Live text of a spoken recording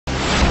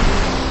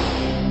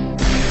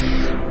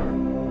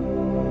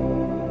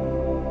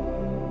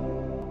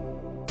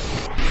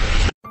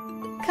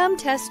Come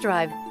test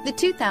drive the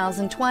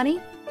 2020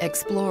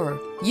 Explorer.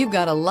 You've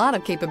got a lot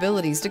of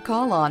capabilities to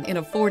call on in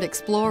a Ford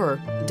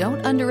Explorer.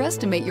 Don't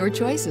underestimate your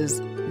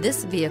choices.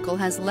 This vehicle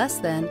has less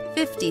than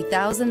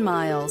 50,000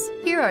 miles.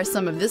 Here are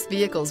some of this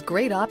vehicle's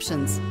great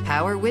options: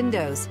 power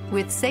windows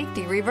with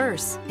safety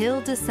reverse,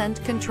 hill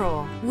descent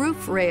control,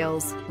 roof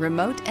rails,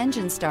 remote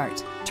engine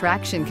start,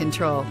 traction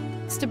control,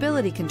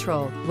 stability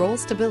control, roll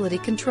stability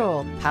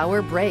control,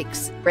 power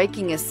brakes,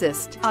 braking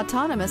assist,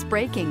 autonomous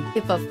braking.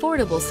 If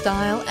affordable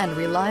style and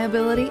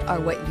reliability are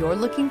what you're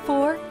looking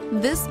for,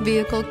 this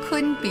vehicle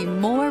couldn't be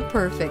more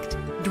perfect.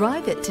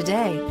 Drive it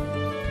today.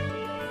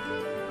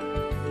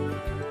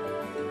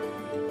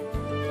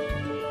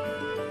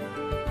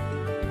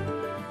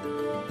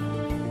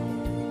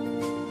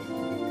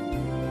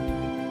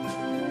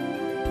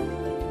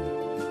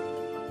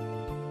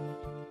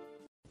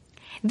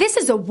 This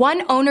is a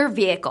one-owner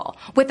vehicle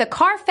with a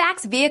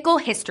Carfax Vehicle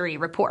History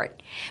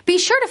Report. Be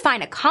sure to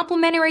find a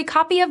complimentary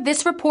copy of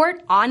this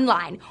report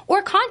online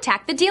or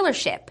contact the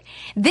dealership.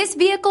 This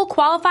vehicle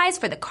qualifies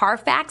for the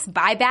Carfax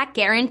Buyback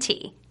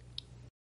Guarantee.